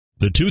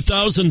The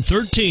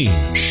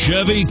 2013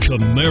 Chevy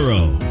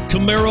Camaro.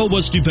 Camaro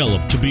was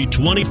developed to be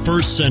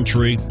 21st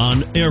century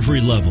on every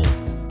level.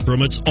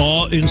 From its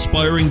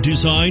awe-inspiring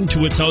design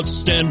to its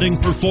outstanding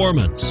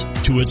performance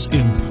to its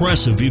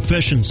impressive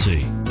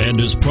efficiency, and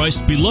is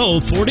priced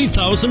below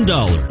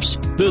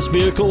 $40,000. This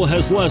vehicle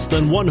has less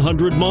than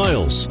 100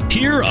 miles.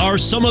 Here are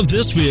some of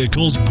this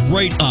vehicle's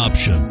great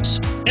options: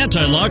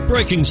 anti-lock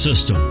braking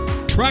system,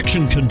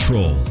 traction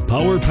control,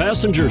 power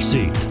passenger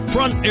seat,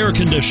 front air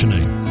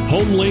conditioning,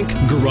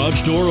 HomeLink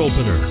garage door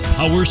opener,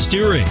 power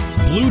steering,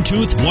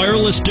 Bluetooth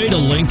wireless data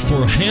link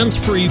for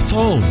hands-free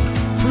phone,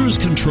 cruise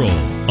control,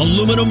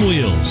 aluminum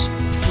wheels,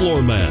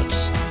 floor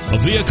mats. A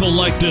vehicle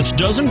like this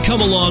doesn't come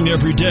along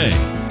every day.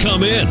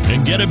 Come in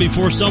and get it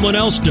before someone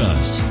else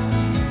does.